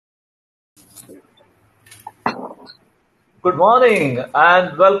Good morning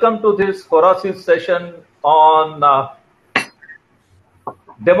and welcome to this Horasis session on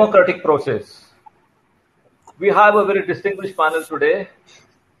democratic process. We have a very distinguished panel today.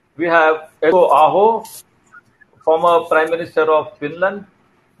 We have Esko, former Prime Minister of Finland.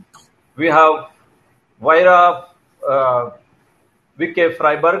 We have Vaira,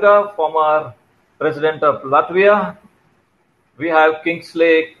 Vike-Freiberga, former President of Latvia. We have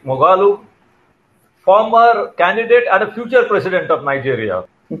Kingsley Moghalu, former candidate and a future president of Nigeria.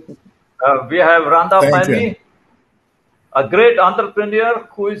 We have Randa, Fahmy, a great entrepreneur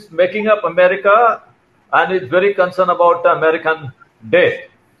who is making up America and is very concerned about American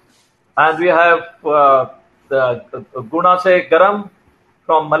debt. And we have Gunasegaram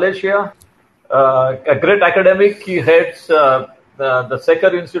from Malaysia, a great academic. He heads the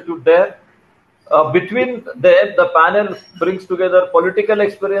Sekhar Institute there. Between them, the panel brings together political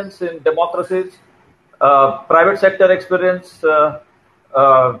experience in democracies, private sector experience.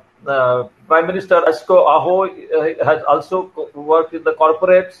 Prime Minister Esko has also worked in the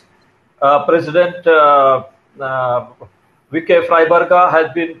corporates. President Vike-Freiberga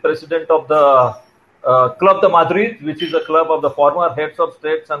has been president of the Club de Madrid, which is a club of the former heads of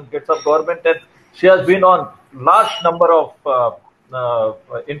states and heads of government, and she has been on large number of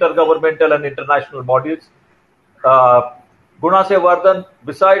intergovernmental and international bodies. Gunasegaram,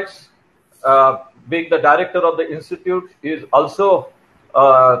 besides being the director of the institute, is also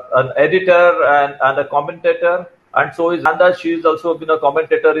an editor and a commentator, and so is Randa. She has also been a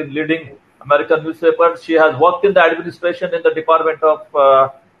commentator in leading American newspapers. She has worked in the administration in the Department of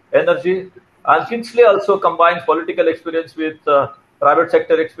Energy. And Kingsley also combines political experience with private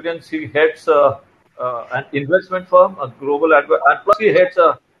sector experience. He heads an investment firm, a global and plus he heads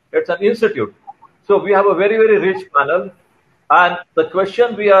an institute. So we have a very, very rich panel. And the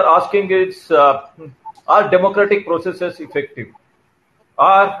question we are asking is, are democratic processes effective?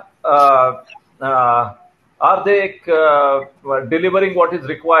 Are they delivering what is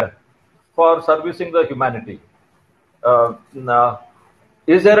required for servicing the humanity?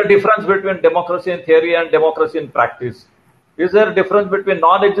 Is there a difference between democracy in theory and democracy in practice? Is there a difference between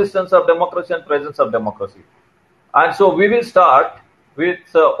non-existence of democracy and presence of democracy? And so we will start with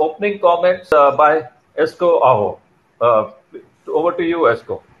opening comments by Esko. Over to you,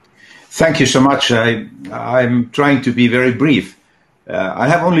 Esko. Thank you so much. I'm trying to be very brief. I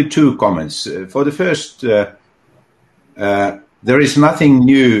have only two comments. For the first, there is nothing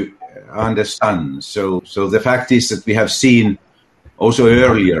new under the sun. So the fact is that we have seen also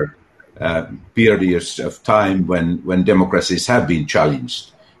earlier periods of time when democracies have been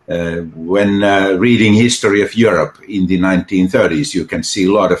challenged. When reading history of Europe in the 1930s, you can see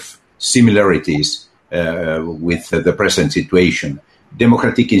a lot of similarities with the present situation.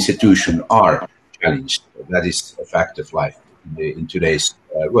 Democratic institutions are challenged. That is a fact of life in today's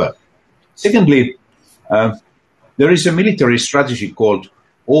world. Secondly, there is a military strategy called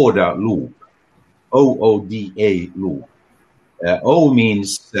Ooda-lu, OODA-lu.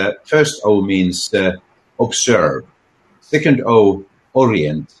 First O means observe, second O,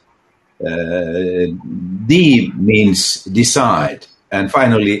 orient, D means decide, and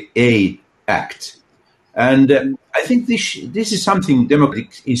finally A, act. And I think this is something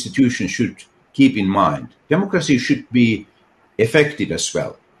democratic institutions should keep in mind. Democracy should be effective as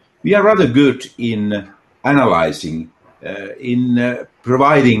well. We are rather good in analyzing, in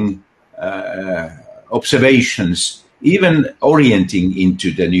providing observations, even orienting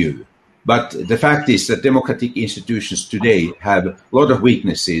into the new. But the fact is that democratic institutions today have a lot of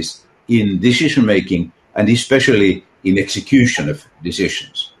weaknesses in decision making and especially in execution of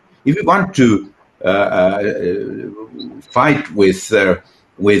decisions. If we want to fight with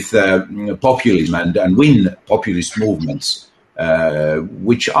populism and win populist movements,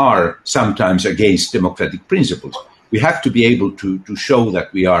 which are sometimes against democratic principles, we have to be able to show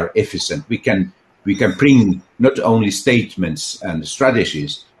that we are efficient. We can bring not only statements and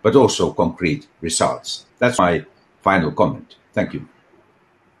strategies, but also concrete results. That's my final comment. Thank you.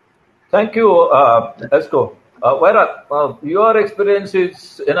 Thank you, Esko. Vaira, your experience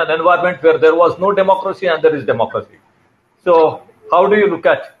is in an environment where there was no democracy and there is democracy. So, how do you look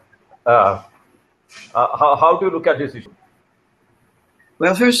at this issue?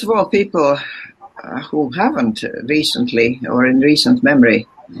 Well, first of all, people who haven't recently or in recent memory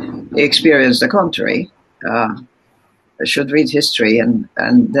experienced the contrary should read history, and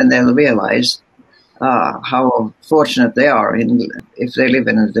then they'll realize how fortunate they are if they live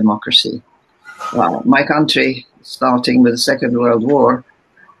in a democracy. My country, starting with the Second World War,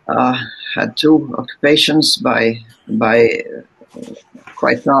 had two occupations by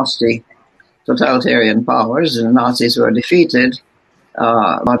quite nasty totalitarian powers. The Nazis were defeated,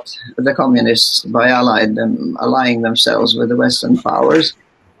 but the communists, by allying themselves with the Western powers,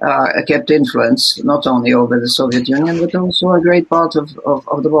 kept influence not only over the Soviet Union but also a great part of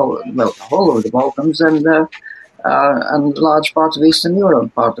the whole of the Balkans and large part of Eastern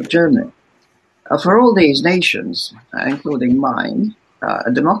Europe, part of Germany. For all these nations, including mine,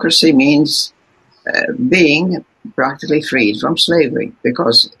 democracy means being practically freed from slavery,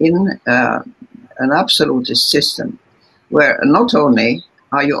 because in an absolutist system where not only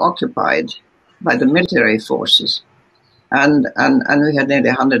are you occupied by the military forces, and we had nearly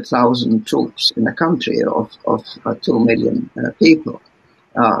 100,000 troops in a country of 2 million people,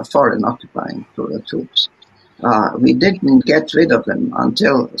 foreign occupying troops. We didn't get rid of them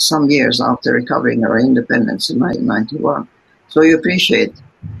until some years after recovering our independence in 1991. So you appreciate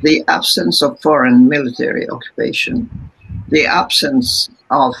the absence of foreign military occupation, the absence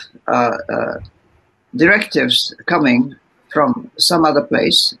of directives coming from some other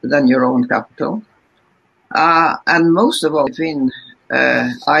place than your own capital, and most of all between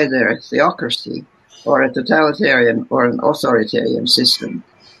either a theocracy or a totalitarian or an authoritarian system,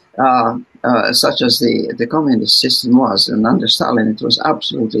 such as the communist system was, and under Stalin it was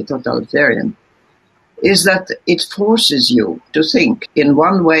absolutely totalitarian, is that it forces you to think in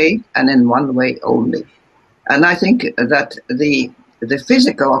one way and in one way only. And I think that the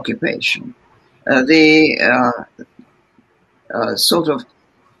physical occupation, the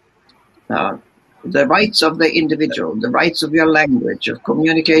rights of the individual, the rights of your language, of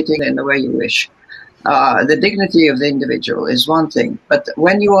communicating in the way you wish, the dignity of the individual is one thing. But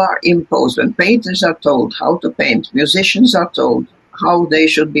when you are imposed, when painters are told how to paint, musicians are told how they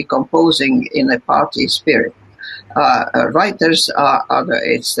should be composing in a party spirit, writers are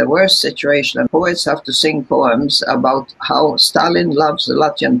it's the worst situation, and poets have to sing poems about how Stalin loves the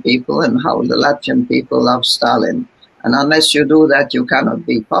Latvian people and how the Latvian people love Stalin. And unless you do that, you cannot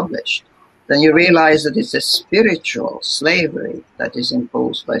be published. Then you realize that it's a spiritual slavery that is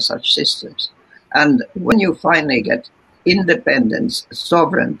imposed by such systems. And when you finally get independence,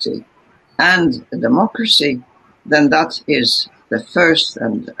 sovereignty, and democracy, then that is the first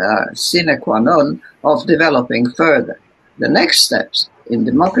and sine qua non of developing further. The next steps in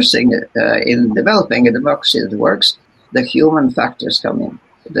democracy, in developing a democracy that works, the human factors come in.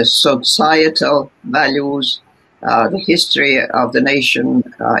 The societal values, the history of the nation,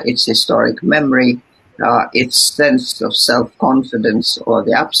 its historic memory, its sense of self-confidence or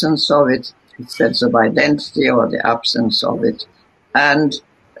the absence of it, its sense of identity or the absence of it, and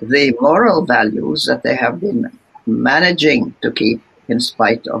the moral values that they have been managing to keep in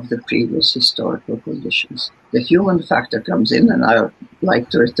spite of the previous historical conditions. The human factor comes in, and I would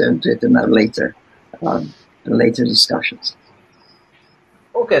like to return to it in our later discussions.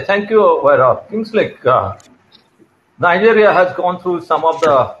 Okay, thank you, Vaira. Kingsley, Nigeria has gone through some of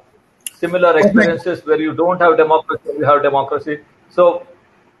the similar experiences where you don't have democracy, you have democracy. So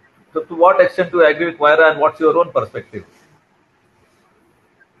to what extent do you agree with Vaira, and what's your own perspective?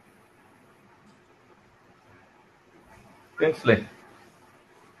 Kingsley.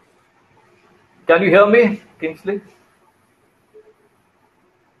 Can you hear me, Kingsley?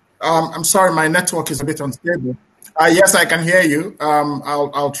 I'm sorry, my network is a bit unstable. Yes, I can hear you.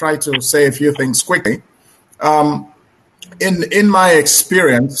 I'll try to say a few things quickly. In my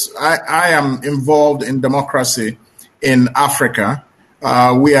experience, I am involved in democracy in Africa.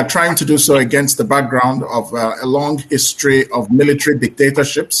 We are trying to do so against the background of a long history of military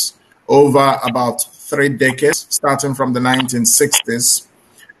dictatorships over about 3 decades, starting from the 1960s.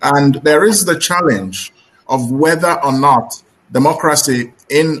 And there is the challenge of whether or not democracy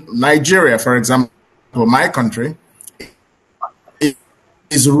in Nigeria, for example, my country,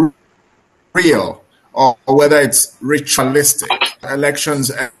 is real, or whether it's ritualistic.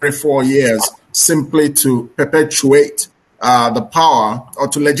 Elections every 4 years simply to perpetuate the power or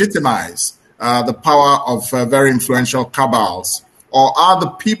to legitimize the power of very influential cabals, or are the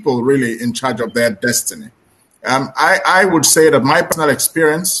people really in charge of their destiny? I would say that my personal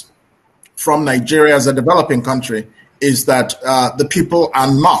experience from Nigeria as a developing country is that the people are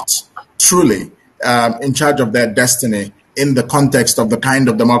not truly in charge of their destiny in the context of the kind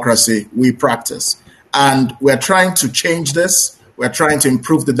of democracy we practice. And we're trying to change this. We're trying to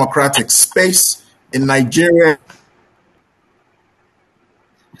improve the democratic space in Nigeria.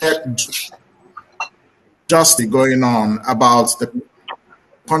 Justice going on about the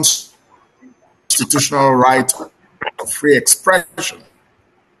constitutional right of free expression.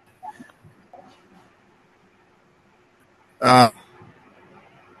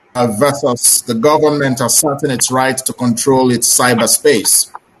 Versus the government asserting its right to control its cyberspace.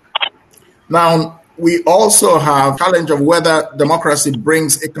 Now, we also have the challenge of whether democracy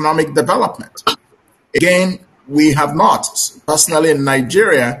brings economic development. Again, we have not. Personally, in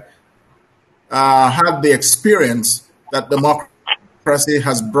Nigeria, had the experience that democracy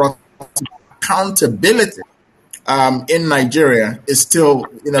has brought accountability in Nigeria is still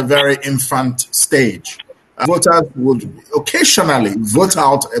in a very infant stage. Voters would occasionally vote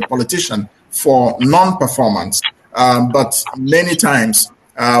out a politician for non-performance, but many times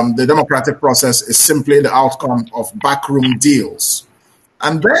the democratic process is simply the outcome of backroom deals.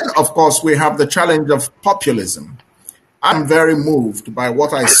 And then, of course, we have the challenge of populism. I'm very moved by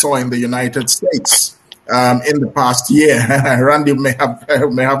what I saw in the United States in the past year. Randy may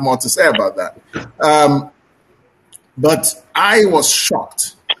have more to say about that. But I was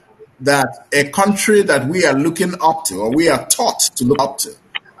shocked that a country that we are looking up to, or we are taught to look up to,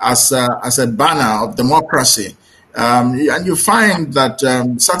 as a banner of democracy, and you find that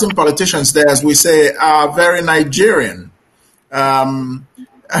certain politicians there, as we say, are very Nigerian, perhaps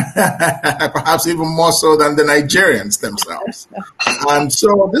even more so than the Nigerians themselves. And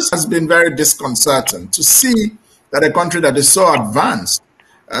so this has been very disconcerting to see that a country that is so advanced,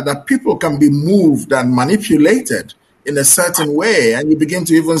 that people can be moved and manipulated in a certain way, and you begin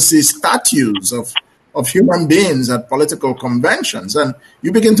to even see statues of human beings at political conventions, and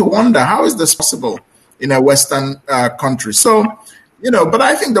you begin to wonder, how is this possible in a Western country? So, but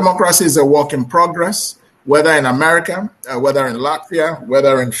I think democracy is a work in progress, whether in America, whether in Latvia,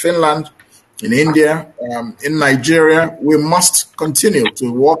 whether in Finland, in India, in Nigeria. We must continue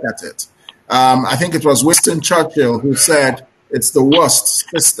to work at it. I think it was Winston Churchill who said, it's the worst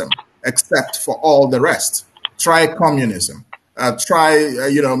system except for all the rest. Try communism, try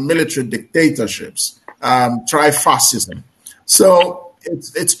military dictatorships, try fascism. So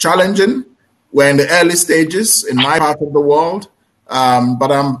it's challenging. We're in the early stages in my part of the world,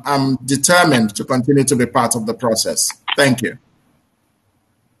 but I'm determined to continue to be part of the process. Thank you.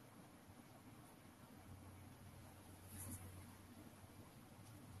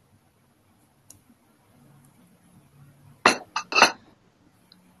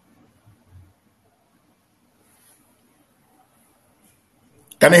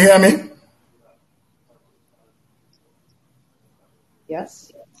 Can you hear me?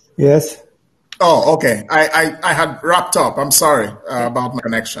 Yes. Yes. Oh, okay. I had wrapped up. I'm sorry about my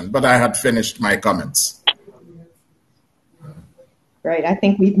connection, but I had finished my comments. Right. I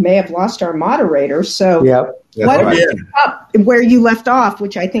think we may have lost our moderator. So Why don't you pick up where you left off,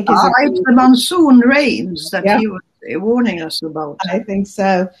 which I think is it's the monsoon rains that he was warning us about. I think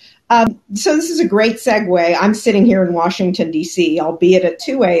so. So this is a great segue. I'm sitting here in Washington, D.C., albeit at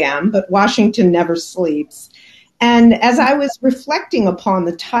 2 a.m., but Washington never sleeps. And as I was reflecting upon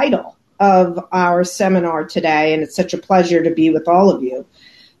the title of our seminar today, and it's such a pleasure to be with all of you,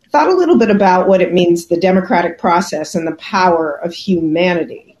 I thought a little bit about what it means, the democratic process and the power of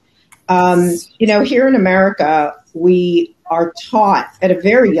humanity. Here in America, we are taught at a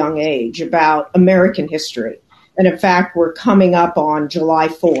very young age about American history. And in fact, we're coming up on July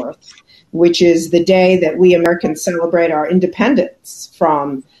 4th, which is the day that we Americans celebrate our independence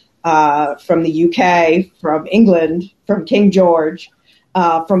from the UK, from England, from King George,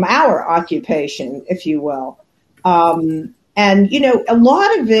 from our occupation, if you will. And a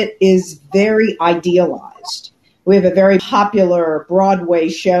lot of it is very idealized. We have a very popular Broadway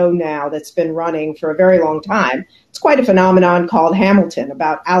show now that's been running for a very long time. It's quite a phenomenon called Hamilton,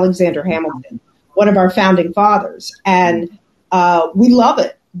 about Alexander Hamilton, one of our founding fathers. And we love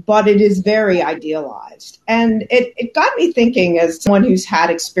it, but it is very idealized. And it got me thinking, as someone who's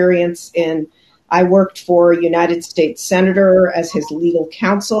had experience I worked for a United States Senator as his legal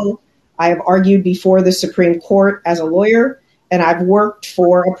counsel. I have argued before the Supreme Court as a lawyer, and I've worked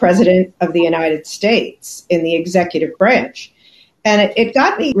for a president of the United States in the executive branch. And it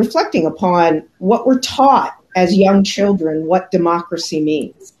got me reflecting upon what we're taught as young children, what democracy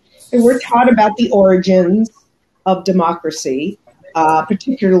means. And we're taught about the origins of democracy,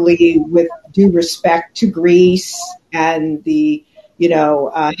 particularly with due respect to Greece and the,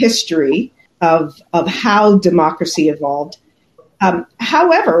 history of how democracy evolved.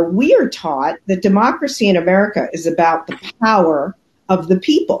 However, we are taught that democracy in America is about the power of the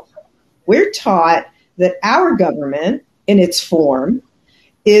people. We're taught that our government, in its form,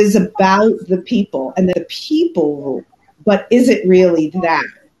 is about the people and that the people rule. But is it really that?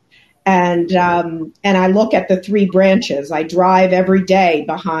 And I look at the three branches. I drive every day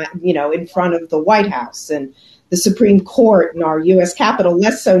in front of the White House and the Supreme Court and our U.S. Capitol,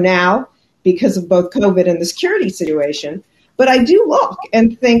 less so now because of both COVID and the security situation. But I do look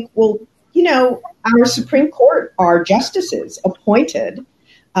and think, well, our Supreme Court are justices appointed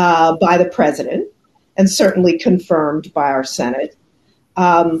by the president and certainly confirmed by our Senate.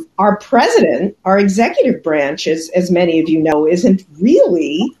 Our president, our executive branch, as many of you know, isn't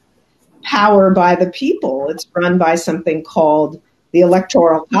really power by the people. It's run by something called the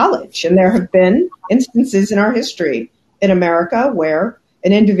Electoral College. And there have been instances in our history in America where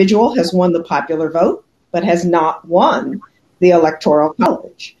an individual has won the popular vote, but has not won the Electoral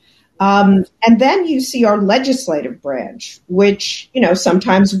College. And then you see our legislative branch, which,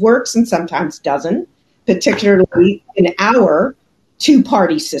 sometimes works and sometimes doesn't, particularly in our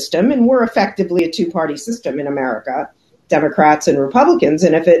two-party system. And we're effectively a two-party system in America, Democrats and Republicans.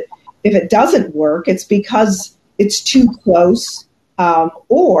 And if it doesn't work, it's because it's too close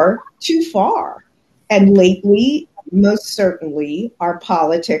or too far. And lately, most certainly, our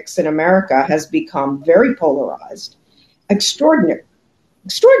politics in America has become very polarized,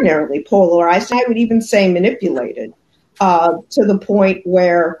 extraordinarily polarized. I would even say manipulated to the point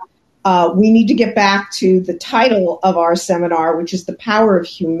where we need to get back to the title of our seminar, which is The Power of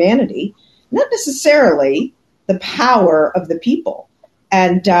Humanity, not necessarily the power of the people.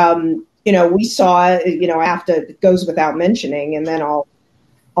 And, we saw, after it goes without mentioning, and then I'll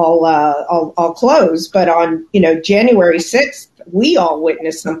close. But on, January 6th, we all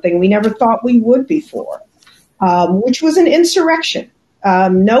witnessed something we never thought we would before, which was an insurrection.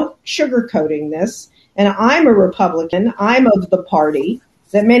 No sugarcoating this. And I'm a Republican. I'm of the party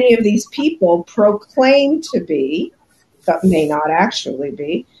that many of these people proclaim to be, but may not actually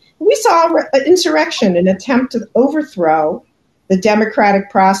be. We saw an insurrection, an attempt to overthrow the democratic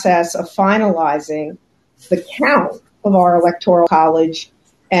process of finalizing the count of our Electoral College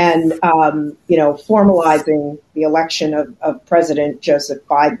and, formalizing the election of President Joseph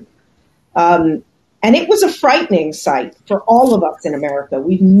Biden. And it was a frightening sight for all of us in America.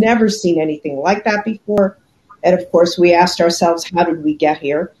 We've never seen anything like that before. And of course, we asked ourselves, how did we get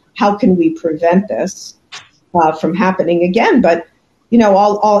here? How can we prevent this from happening again? But,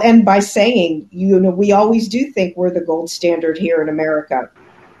 I'll end by saying, we always do think we're the gold standard here in America,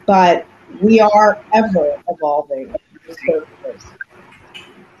 but we are ever evolving.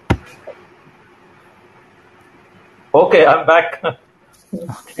 Okay, I'm back.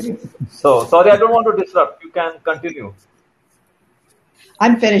 So, sorry, I don't want to disrupt. You can continue.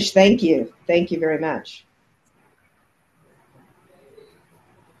 I'm finished. Thank you. Thank you very much.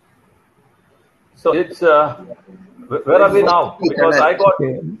 So it's, where are we now? Because I got...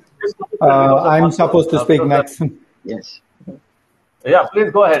 Okay. I'm supposed to speak next. Yes. Yeah,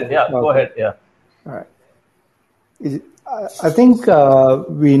 please go ahead. Yeah, go ahead. Yeah. All right. I think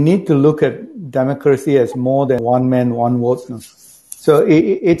we need to look at democracy as more than one man, one vote. So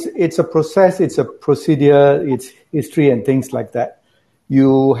it's a process, it's a procedure, it's history and things like that.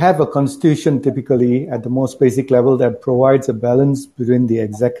 You have a constitution typically at the most basic level that provides a balance between the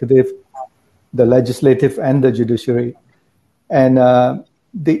executive, the legislative, and the judiciary. And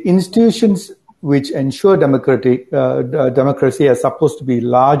the institutions which ensure democracy are supposed to be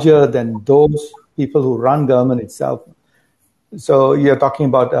larger than those people who run government itself. So you're talking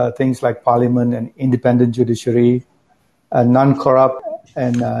about things like parliament and independent judiciary, non-corrupt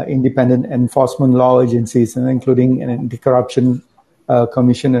and independent enforcement law agencies, including an anti-corruption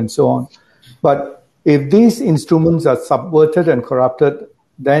commission and so on. But if these instruments are subverted and corrupted,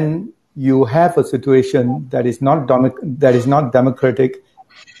 then you have a situation that is not democratic,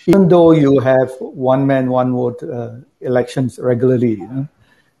 even though you have one man, one vote elections regularly.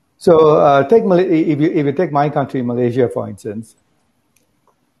 So if you take my country, Malaysia, for instance,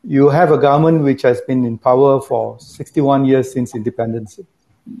 you have a government which has been in power for 61 years since independence.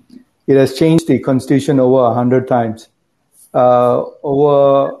 It has changed the constitution over 100 times.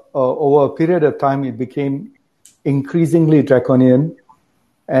 Over a period of time, it became increasingly draconian.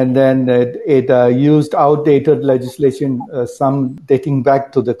 And then it used outdated legislation, some dating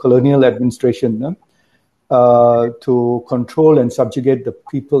back to the colonial administration, to control and subjugate the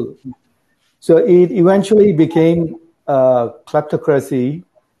people. So it eventually became a kleptocracy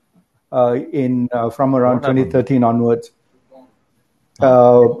from around 2013 onwards.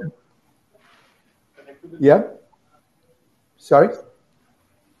 Yeah? Sorry?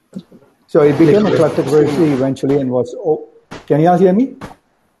 So it became a kleptocracy eventually and was... Oh, can you all hear me?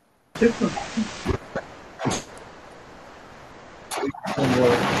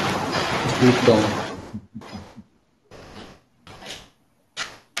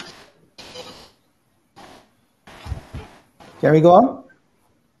 Can we go on?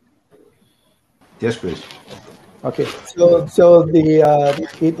 Yes, please. Okay, so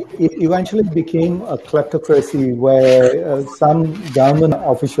it eventually became a kleptocracy where some government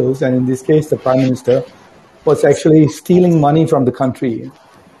officials, and in this case the Prime Minister, was actually stealing money from the country.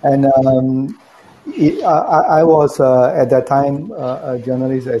 And I was at that time a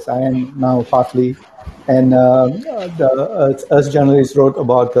journalist, as I am now partly. And us journalists wrote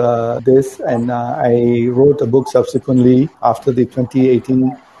about this, and I wrote a book subsequently after the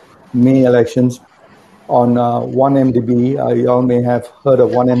 2018 May elections on 1MDB. You all may have heard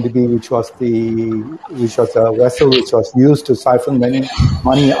of 1MDB, which was a vessel which was used to siphon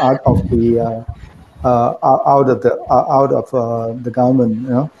money out of the the government. You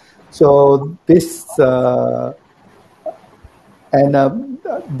know, so this. And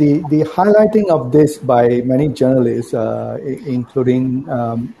the highlighting of this by many journalists, including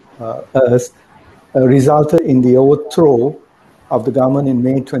us, resulted in the overthrow of the government in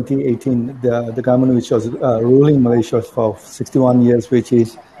May 2018, the government which was ruling Malaysia for 61 years, which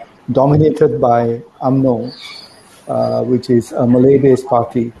is dominated by UMNO, which is a Malay-based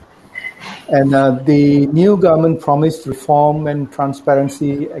party. And the new government promised reform and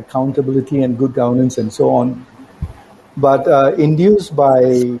transparency, accountability and good governance and so on. But induced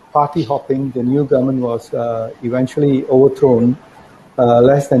by party hopping, the new government was eventually overthrown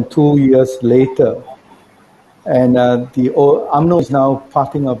less than 2 years later. And the UMNO is now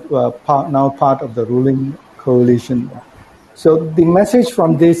part of the ruling coalition. So the message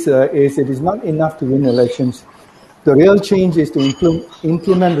from this is it is not enough to win elections. The real change is to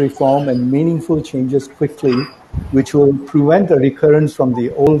implement reform and meaningful changes quickly, which will prevent the recurrence from the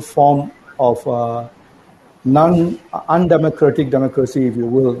old form of undemocratic democracy, if you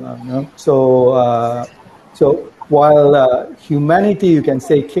will. So while humanity, you can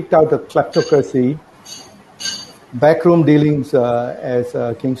say, kicked out the kleptocracy, backroom dealings, as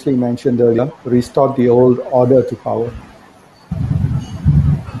Kingsley mentioned earlier, restored the old order to power.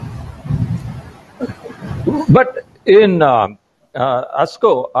 But in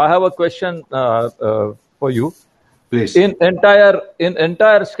Esko, I have a question for you. Please. In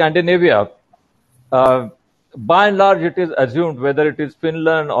entire Scandinavia, by and large, it is assumed, whether it is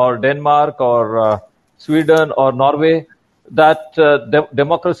Finland or Denmark or Sweden or Norway, that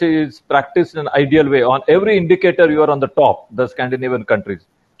democracy is practiced in an ideal way. On every indicator, you are on the top, the Scandinavian countries.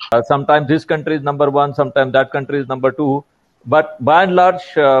 Sometimes this country is number one, sometimes that country is number two. But by and large,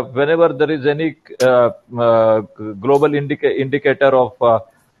 whenever there is any global indicator of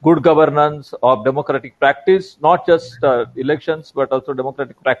good governance, of democratic practice, not just elections, but also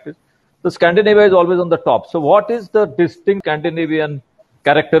democratic practice, the Scandinavia is always on the top. So what is the distinct Scandinavian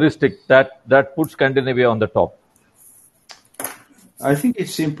characteristic that puts Scandinavia on the top? I think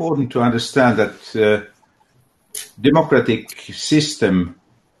it's important to understand that democratic system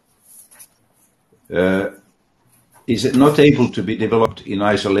is not able to be developed in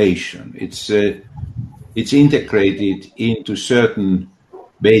isolation. It's integrated into certain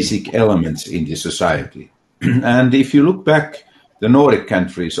basic elements in the society. And if you look back, the Nordic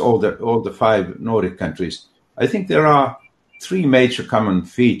countries, all the 5 Nordic countries, I think there are 3 major common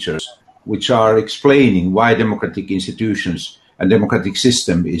features which are explaining why democratic institutions and democratic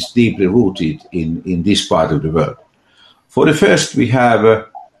system is deeply rooted in this part of the world. For the first, we have a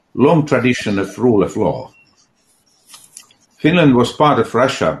long tradition of rule of law. Finland was part of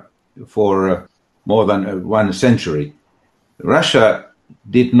Russia for more than 1 century. Russia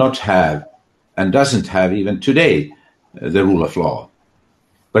did not have, and doesn't have even today, the rule of law.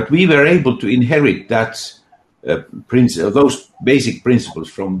 But we were able to inherit those basic principles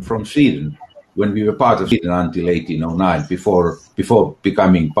from Sweden when we were part of Sweden until 1809, before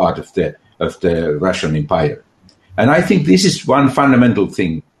becoming part of the Russian Empire. And I think this is one fundamental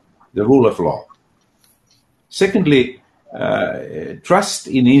thing, the rule of law. Secondly, trust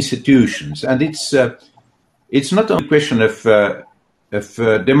in institutions, and it's not only a question of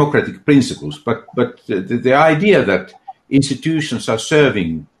democratic principles, but the idea that institutions are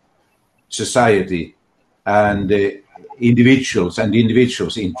serving society and individuals and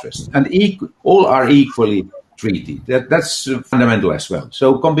individuals' interests, and all are equally treated. That's fundamental as well.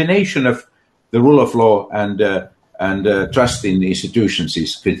 So, combination of the rule of law and trust in institutions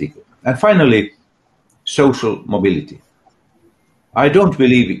is critical. And finally, social mobility. I don't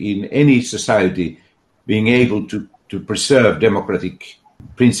believe in any society being able to preserve democratic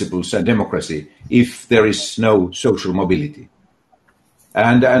principles and democracy if there is no social mobility.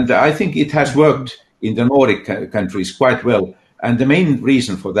 And I think it has worked in the Nordic countries quite well. And the main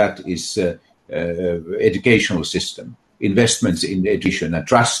reason for that is educational system, investments in education, and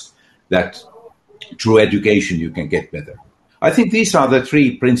trust that through education you can get better. I think these are the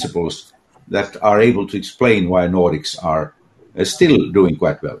 3 principles that are able to explain why Nordics are still doing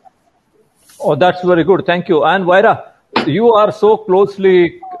quite well. Oh, that's very good. Thank you. And Vaira, you are so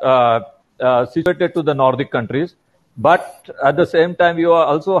closely situated to the Nordic countries. but at the same time, you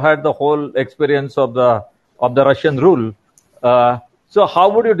also had the whole experience of the Russian rule. So how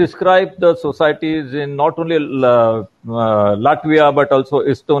would you describe the societies in not only Latvia, but also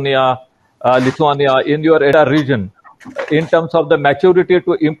Estonia, Lithuania, in your entire region, in terms of the maturity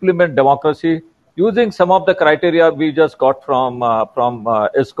to implement democracy using some of the criteria we just got from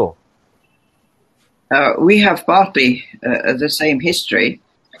Esko? We have partly the same history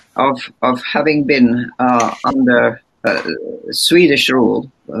of having been under Swedish rule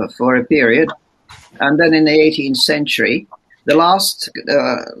for a period, and then in the 18th century, the last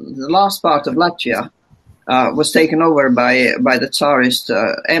part of Latvia was taken over by the Tsarist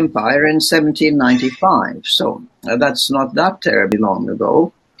Empire in 1795. So that's not that terribly long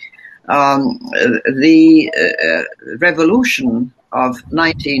ago. The revolution of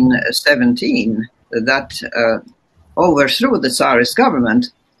 1917 that overthrew the Tsarist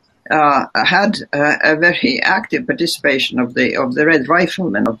government had a very active participation of the Red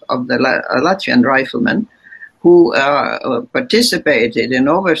Riflemen, of the Latvian riflemen, who participated in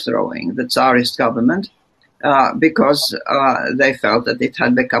overthrowing the Tsarist government because they felt that it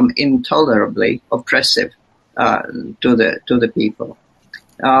had become intolerably oppressive to the people.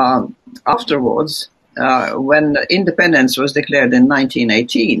 Afterwards, when independence was declared in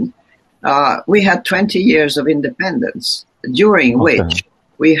 1918, we had 20 years of independence, during which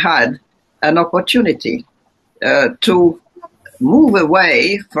we had an opportunity to move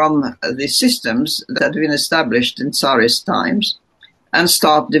away from the systems that had been established in Tsarist times and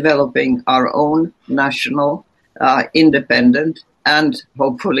start developing our own national, independent, and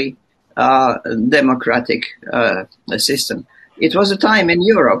hopefully democratic system. It was a time in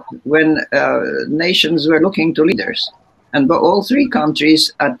Europe when nations were looking to leaders, and all three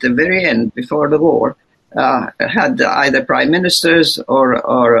countries at the very end, before the war, had either prime ministers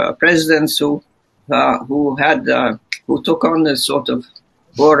or presidents who took on a sort of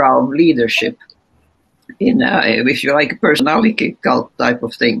aura of leadership in, if you like, a personality cult type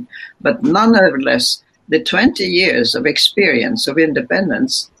of thing. But nonetheless, the 20 years of experience of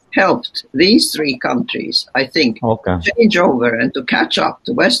independence helped these three countries, I think, change over and to catch up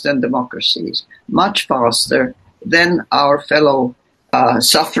to Western democracies much faster than our fellow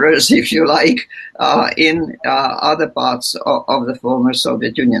sufferers, if you like, in other parts of the former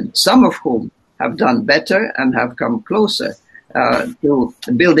Soviet Union, some of whom have done better and have come closer to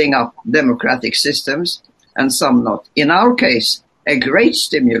building up democratic systems, and some not. In our case, a great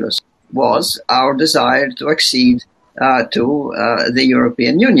stimulus was our desire to accede to the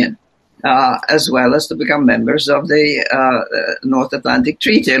European Union, as well as to become members of the North Atlantic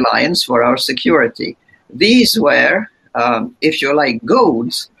Treaty Alliance for our security. These were, if you like,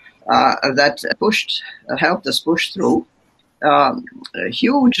 goads that helped us push through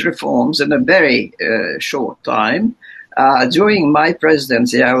huge reforms in a very short time. During my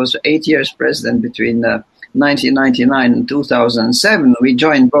presidency, I was 8 years president between 1999 and 2007. We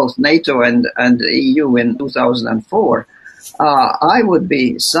joined both NATO and the EU in 2004. I would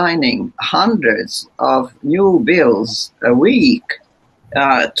be signing hundreds of new bills a week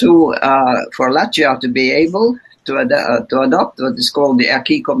for Latvia to be able to adopt what is called the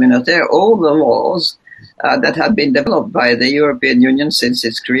acquis communautaire, all the laws that have been developed by the European Union since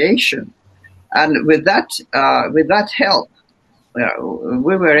its creation. And with that help,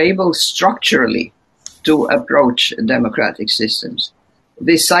 we were able structurally to approach democratic systems.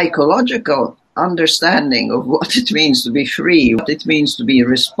 The psychological understanding of what it means to be free, what it means to be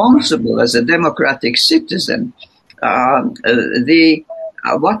responsible as a democratic citizen,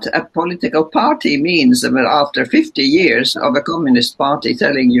 what a political party means after 50 years of a communist party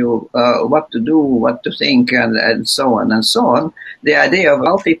telling you what to do, what to think, and so on and so on. The idea of a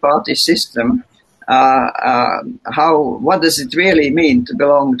multi-party system, what does it really mean to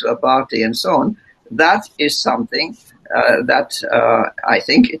belong to a party and so on, that is something that I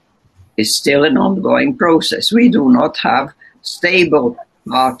think is still an ongoing process. We do not have stable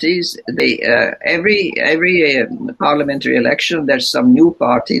parties. Every parliamentary election, there's some new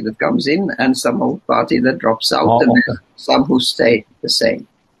party that comes in and some old party that drops out, and some who stay the same.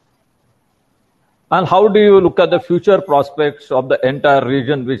 And how do you look at the future prospects of the entire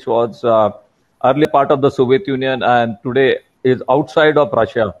region, which was earlier part of the Soviet Union and today is outside of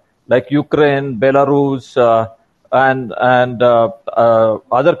Russia, like Ukraine, Belarus, and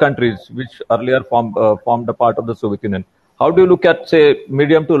other countries which earlier formed a part of the Soviet Union? How do you look at, say,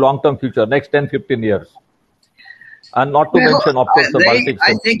 medium to long-term future, next 10, 15 years? And not to mention, of course, the Baltic.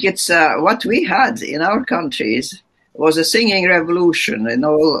 I think it's what we had in our countries was a singing revolution in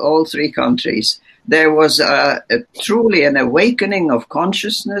all three countries. There was truly an awakening of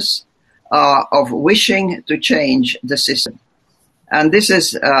consciousness of wishing to change the system. And this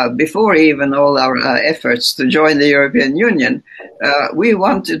is before even all our efforts to join the European Union. We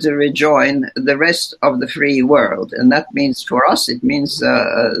wanted to rejoin the rest of the free world. And that means, for us, it means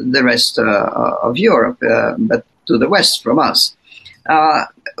the rest of Europe, but to the west from us.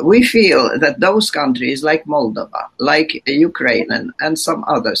 We feel that those countries like Moldova, like Ukraine and some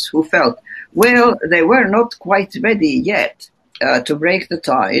others who felt, well, they were not quite ready yet to break the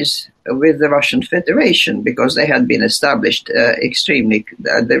ties with the Russian Federation because they had been established extremely.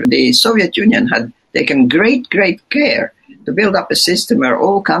 The Soviet Union had taken great care to build up a system where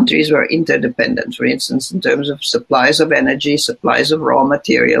all countries were interdependent, for instance, in terms of supplies of energy, supplies of raw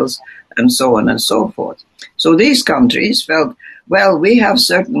materials, and so on and so forth. So these countries felt, well, we have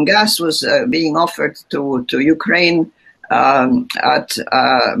certain gas was being offered to Ukraine at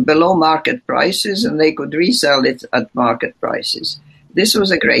below market prices, and they could resell it at market prices. This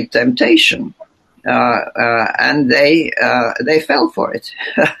was a great temptation, and they fell for it.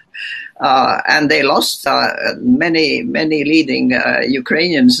 And they lost. Many leading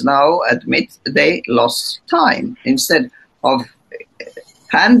Ukrainians now admit they lost time. Instead of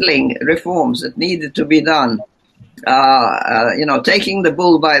handling reforms that needed to be done, taking the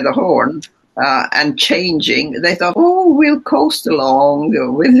bull by the horn and changing, they thought, oh, we'll coast along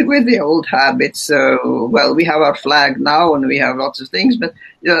with the old habits. Well, we have our flag now and we have lots of things, but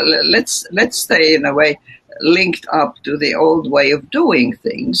let's stay in a way linked up to the old way of doing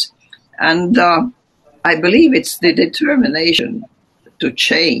things. And I believe it's the determination to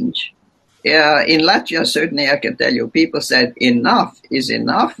change. In Latvia, certainly I can tell you, people said enough is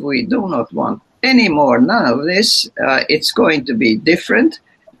enough. We do not want any more, none of this. It's going to be different.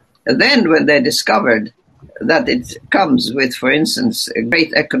 And then when they discovered that it comes with, for instance, a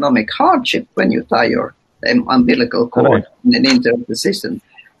great economic hardship when you tie your umbilical cord into the system,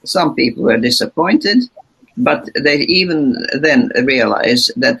 some people were disappointed. But they even then realize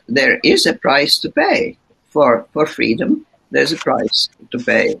that there is a price to pay for freedom. There's a price to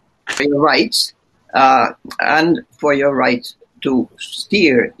pay for your rights and for your right to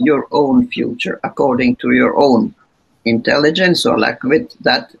steer your own future according to your own intelligence or lack of it.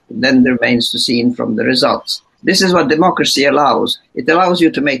 That then remains to be seen from the results. This is what democracy allows. It allows you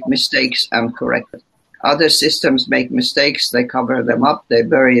to make mistakes and correct them. Other systems make mistakes, they cover them up, they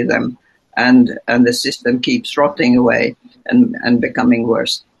bury them. And the system keeps rotting away and becoming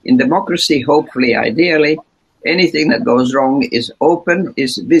worse. In democracy, hopefully, ideally, anything that goes wrong is open,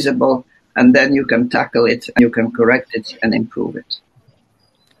 is visible, and then you can tackle it, you can correct it and improve it.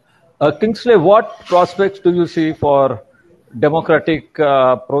 Kingsley, what prospects do you see for democratic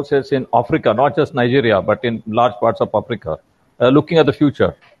process in Africa, not just Nigeria, but in large parts of Africa, looking at the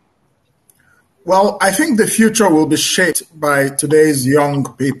future? Well, I think the future will be shaped by today's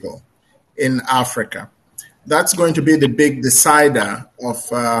young people in Africa. That's going to be the big decider of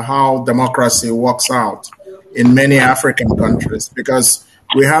how democracy works out in many African countries, because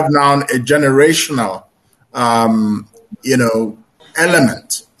we have now a generational,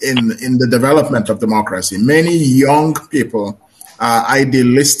 element in the development of democracy. Many young people are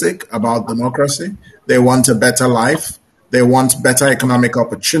idealistic about democracy. They want a better life. They want better economic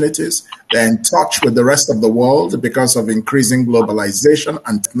opportunities. They're in touch with the rest of the world because of increasing globalization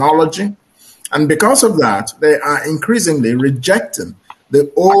and technology. And because of that, they are increasingly rejecting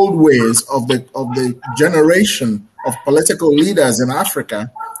the old ways of the generation of political leaders in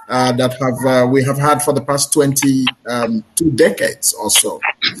Africa that we have had for the past 22 decades or so.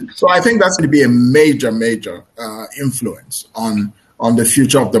 So I think that's going to be a major influence on the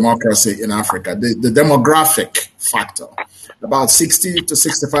future of democracy in Africa. The demographic factor. About 60 to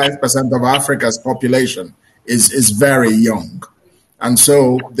 65% of Africa's population is very young. And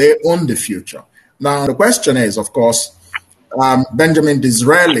so they own the future. Now, the question is, of course, Benjamin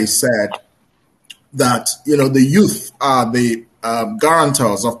Disraeli said that, the youth are the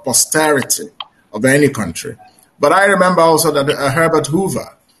guarantors of posterity of any country. But I remember also that Herbert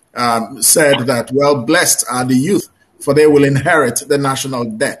Hoover said that, well, blessed are the youth, for they will inherit the national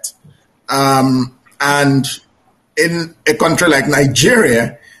debt. And in a country like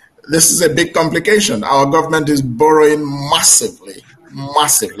Nigeria, this is a big complication. Our government is borrowing massively,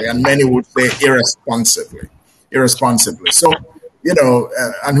 and many would say irresponsibly. So,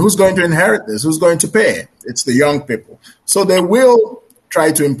 and who's going to inherit this? Who's going to pay? It's the young people. So they will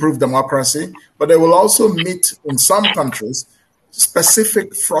try to improve democracy, but they will also meet, in some countries,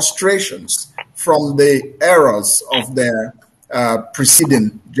 specific frustrations from the errors of their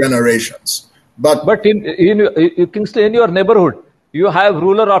preceding generations. But in Kingsley, in your neighborhood, you have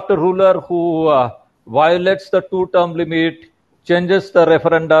ruler after ruler who violates the 2-term limit, changes the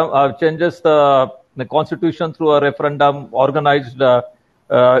referendum, changes the constitution through a referendum organized,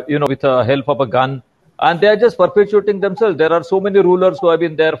 with the help of a gun. And they are just perpetuating themselves. There are so many rulers who have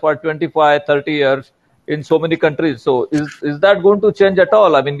been there for 25, 30 years in so many countries. So is that going to change at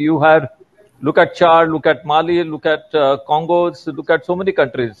all? I mean, look at Chad, look at Mali, look at Congo, look at so many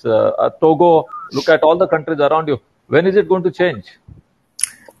countries, Togo, look at all the countries around you. When is it going to change?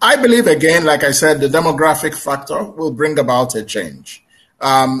 I believe, again, like I said, the demographic factor will bring about a change.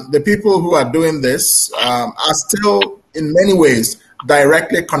 The people who are doing this are still, in many ways,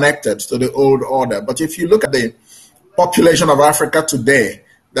 directly connected to the old order. But if you look at the population of Africa today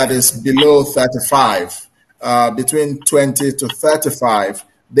that is below 35, between 20 to 35,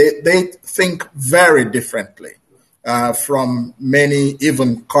 they think very differently from many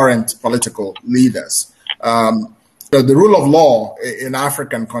even current political leaders. The rule of law in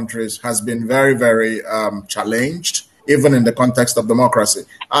African countries has been very, very challenged, even in the context of democracy.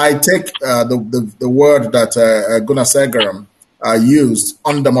 I take the word that Gunasegaram used,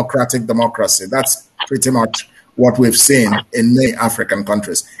 undemocratic democracy. That's pretty much what we've seen in many African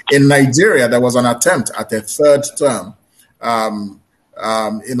countries. In Nigeria, there was an attempt at a third term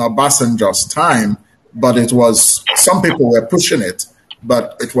in Obasanjo's time, but it was, some people were pushing it,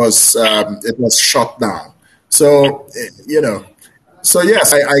 but it was shut down. So, so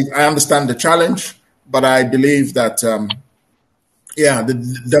yes, I understand the challenge, but I believe that, the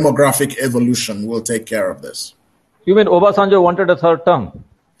demographic evolution will take care of this. You mean Obasanjo wanted a third term?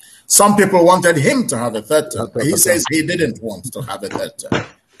 Some people wanted him to have a third term. He says he didn't want to have a third term.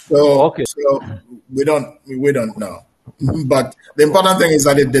 So we don't know. But the important thing is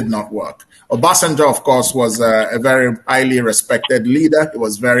that it did not work. Obasanjo, of course, was a very highly respected leader. He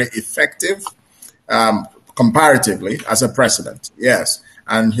was very effective, comparatively, as a president. Yes,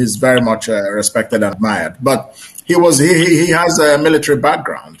 and he's very much respected and admired. But he has a military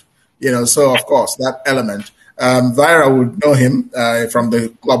background, So of course that element. Vaira would know him from the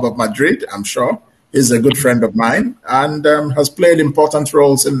Club of Madrid, I'm sure. He's a good friend of mine and has played important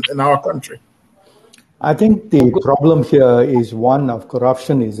roles in our country. I think the problem here is one of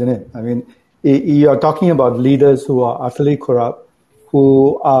corruption, isn't it? I mean, you're talking about leaders who are utterly corrupt,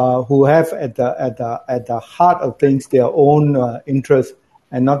 who have at the heart of things their own interests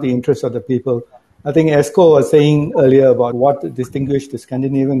and not the interests of the people. I think Esko was saying earlier about what distinguished the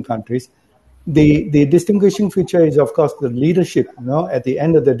Scandinavian countries. The distinguishing feature is, of course, the leadership. At the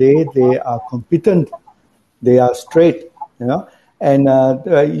end of the day, they are competent, they are straight. And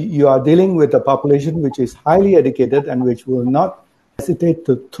you are dealing with a population which is highly educated and which will not hesitate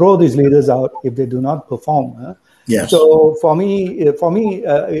to throw these leaders out if they do not perform. Yes. So for me,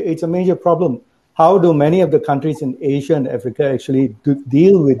 it's a major problem. How do many of the countries in Asia and Africa actually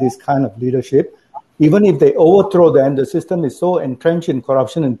deal with this kind of leadership? Even if they overthrow them, the system is so entrenched in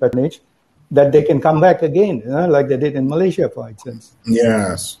corruption and patronage that they can come back again, like they did in Malaysia, for instance.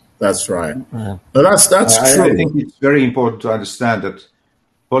 Yes, that's right. That's true. I think it's very important to understand that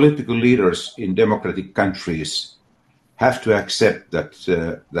political leaders in democratic countries have to accept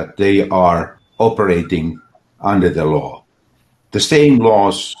that they are operating under the law. The same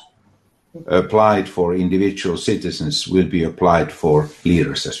laws applied for individual citizens will be applied for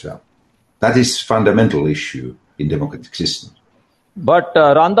leaders as well. That is a fundamental issue in democratic systems. But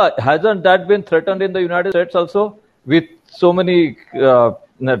Randa, hasn't that been threatened in the United States also, with so many,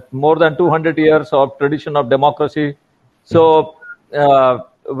 more than 200 years of tradition of democracy? So,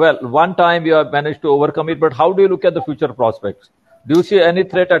 one time you have managed to overcome it, but how do you look at the future prospects? Do you see any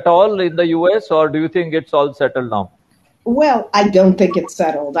threat at all in the US, or do you think it's all settled now? Well, I don't think it's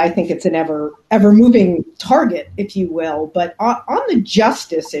settled. I think it's an ever moving target, if you will. But on the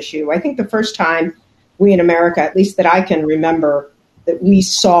justice issue, I think the first time we in America, at least that I can remember, that we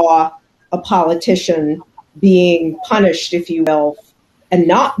saw a politician being punished, if you will, and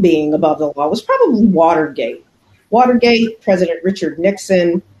not being above the law was probably Watergate. Watergate, President Richard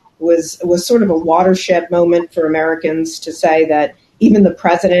Nixon was sort of a watershed moment for Americans to say that even the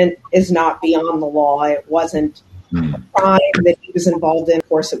president is not beyond the law. It wasn't a crime that he was involved in. Of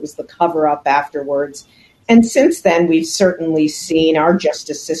course, it was the cover-up afterwards. And since then, we've certainly seen our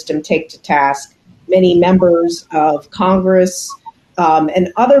justice system take to task many members of Congress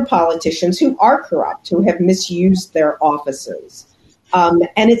and other politicians who are corrupt, who have misused their offices. And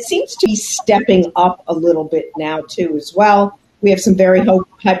it seems to be stepping up a little bit now, too, as well. We have some very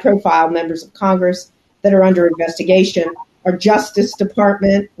high-profile members of Congress that are under investigation. Our Justice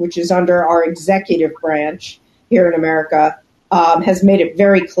Department, which is under our executive branch here in America, has made it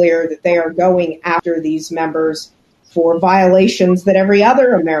very clear that they are going after these members for violations that every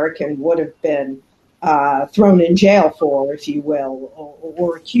other American would have been thrown in jail for, if you will,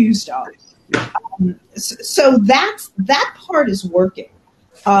 or accused of. So that part is working.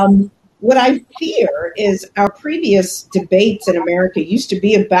 What I fear is our previous debates in America used to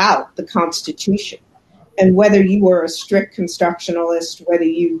be about the Constitution and whether you were a strict constructionalist, whether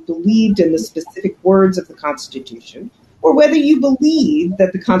you believed in the specific words of the Constitution, or whether you believed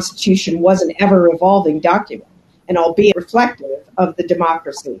that the Constitution was an ever-evolving document, and albeit reflective of the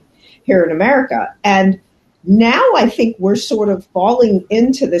democracy here in America. And now I think we're sort of falling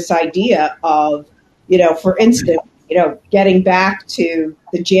into this idea of, for instance, getting back to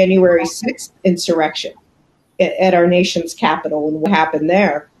the January 6th insurrection at our nation's capital and what happened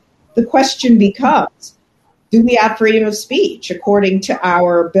there. The question becomes, do we have freedom of speech according to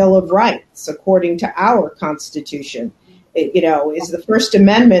our Bill of Rights, according to our Constitution? Is the First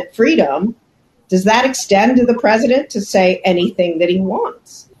Amendment freedom, does that extend to the president to say anything that he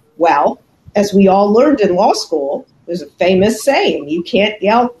wants? Well, as we all learned in law school, there's a famous saying, you can't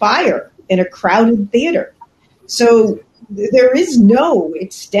yell fire in a crowded theater. So there is no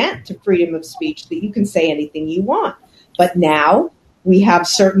extent to freedom of speech that you can say anything you want. But now we have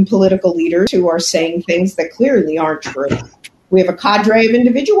certain political leaders who are saying things that clearly aren't true. We have a cadre of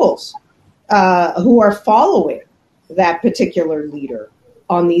individuals who are following that particular leader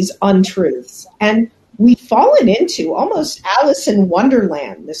on these untruths. And we've fallen into almost Alice in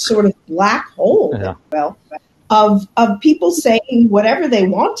Wonderland, this sort of black hole, of people saying whatever they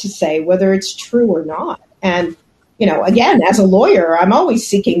want to say, whether it's true or not. And, again, as a lawyer, I'm always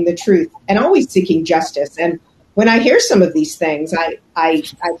seeking the truth and always seeking justice. And when I hear some of these things, I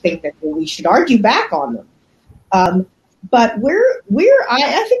think that we should argue back on them. But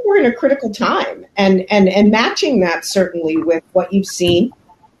I think we're in a critical time, and matching that certainly with what you've seen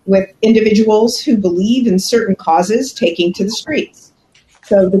with individuals who believe in certain causes taking to the streets.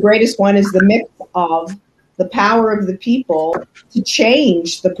 So the greatest one is the mix of the power of the people to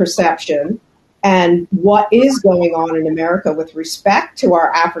change the perception and what is going on in America with respect to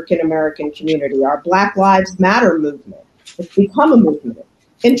our African American community. Our Black Lives Matter movement has become a movement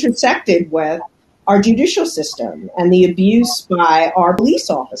intersected with our judicial system and the abuse by our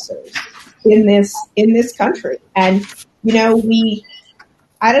police officers in this country. And,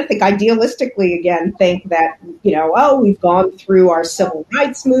 I don't think idealistically, again, think that, we've gone through our civil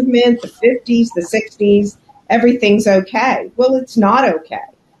rights movement, the 50s, the 60s, everything's okay. Well, it's not okay.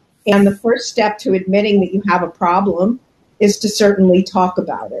 And the first step to admitting that you have a problem is to certainly talk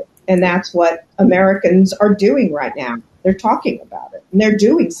about it. And that's what Americans are doing right now. They're talking about it, and they're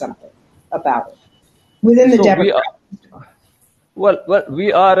doing something about it within the Democrats.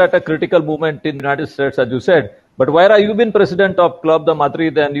 We are at a critical moment in the United States, as you said. But Vaira, you've been president of Club de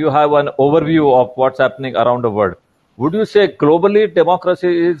Madrid, and you have an overview of what's happening around the world. Would you say globally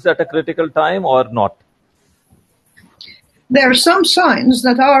democracy is at a critical time or not? There are some signs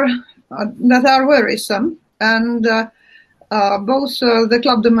that are worrisome, and both the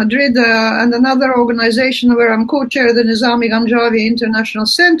Club de Madrid and another organization where I'm co-chair, the Nizami Ganjavi International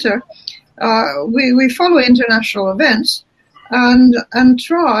Center, we follow international events and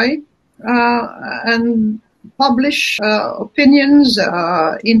try and publish opinions,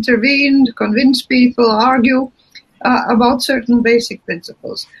 intervene, convince people, argue about certain basic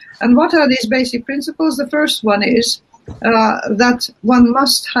principles. And what are these basic principles? The first one is that one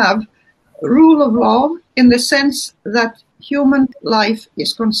must have rule of law in the sense that human life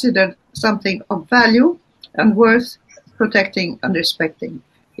is considered something of value and worth protecting and respecting.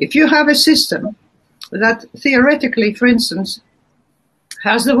 If you have a system that theoretically, for instance,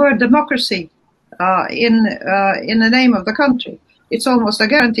 has the word democracy in the name of the country, it's almost a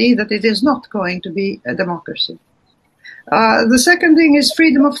guarantee that it is not going to be a democracy. The second thing is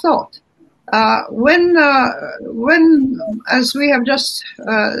freedom of thought. When, as we have just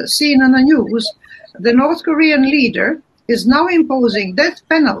seen on the news, the North Korean leader is now imposing death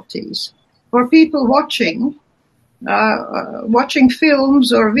penalties for people watching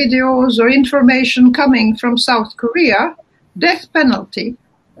films or videos or information coming from South Korea, death penalty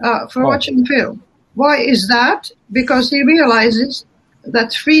for watching film. Why is that? Because he realizes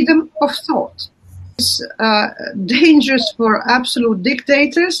that freedom of thought is dangerous for absolute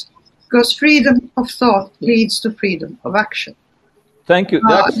dictators, because freedom of thought leads to freedom of action. Thank you.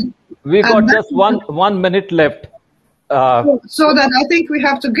 We got just one minute left. So that I think we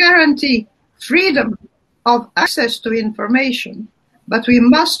have to guarantee freedom of access to information, but we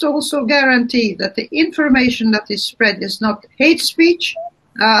must also guarantee that the information that is spread is not hate speech,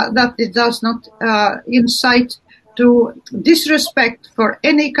 that it does not incite to disrespect for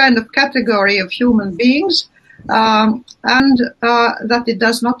any kind of category of human beings, and that it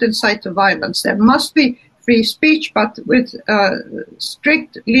does not incite to violence. There must be free speech, but with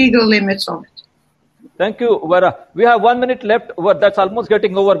strict legal limits on it. Thank you, Vaira. We have 1 minute left. Well, that's almost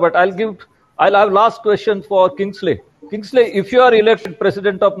getting over, but I'll have last question for Kingsley. Kingsley, if you are elected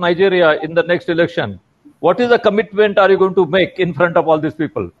president of Nigeria in the next election, what is the commitment are you going to make in front of all these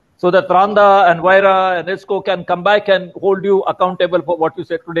people so that Randa and Vaira and Esko can come back and hold you accountable for what you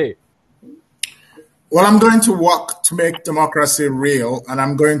said today? Well, I'm going to work to make democracy real, and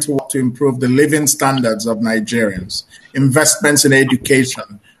I'm going to work to improve the living standards of Nigerians. Investments in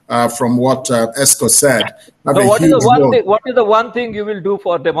education, from what Esko said. So what is the one thing you will do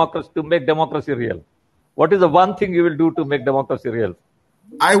for democracy to make democracy real? What is the one thing you will do to make democracy real?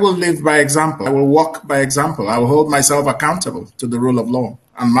 I will live by example. I will walk by example. I will hold myself accountable to the rule of law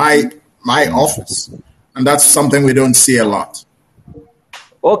and my office. And that's something we don't see a lot.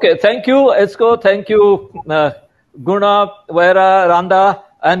 Okay, thank you, Esko. Thank you, Guna, Vaira, Randa.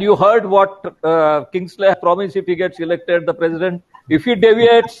 And you heard what Kingsley promised if he gets elected the president. If he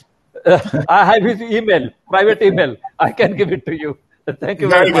deviates, I have his email, private email. I can give it to you. Thank you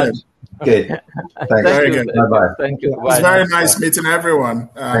very much. Okay. Thanks. Very good. Bye-bye. Thank you. It's very nice meeting everyone.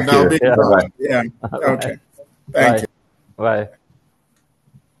 Thank you. Bye-bye. Yeah. Okay. Thank you. Bye.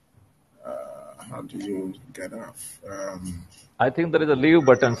 How do you get off? I think there is a leave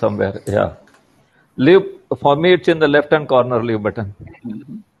button somewhere. Yeah. Leave, for me, it's in the left-hand corner, leave button.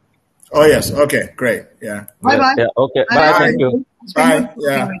 Oh, yes. Okay, great. Yeah. Bye-bye. Yeah. Okay. Bye. Bye. Thank you. Bye.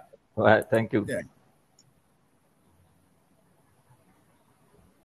 Yeah. Bye. Thank you. Yeah.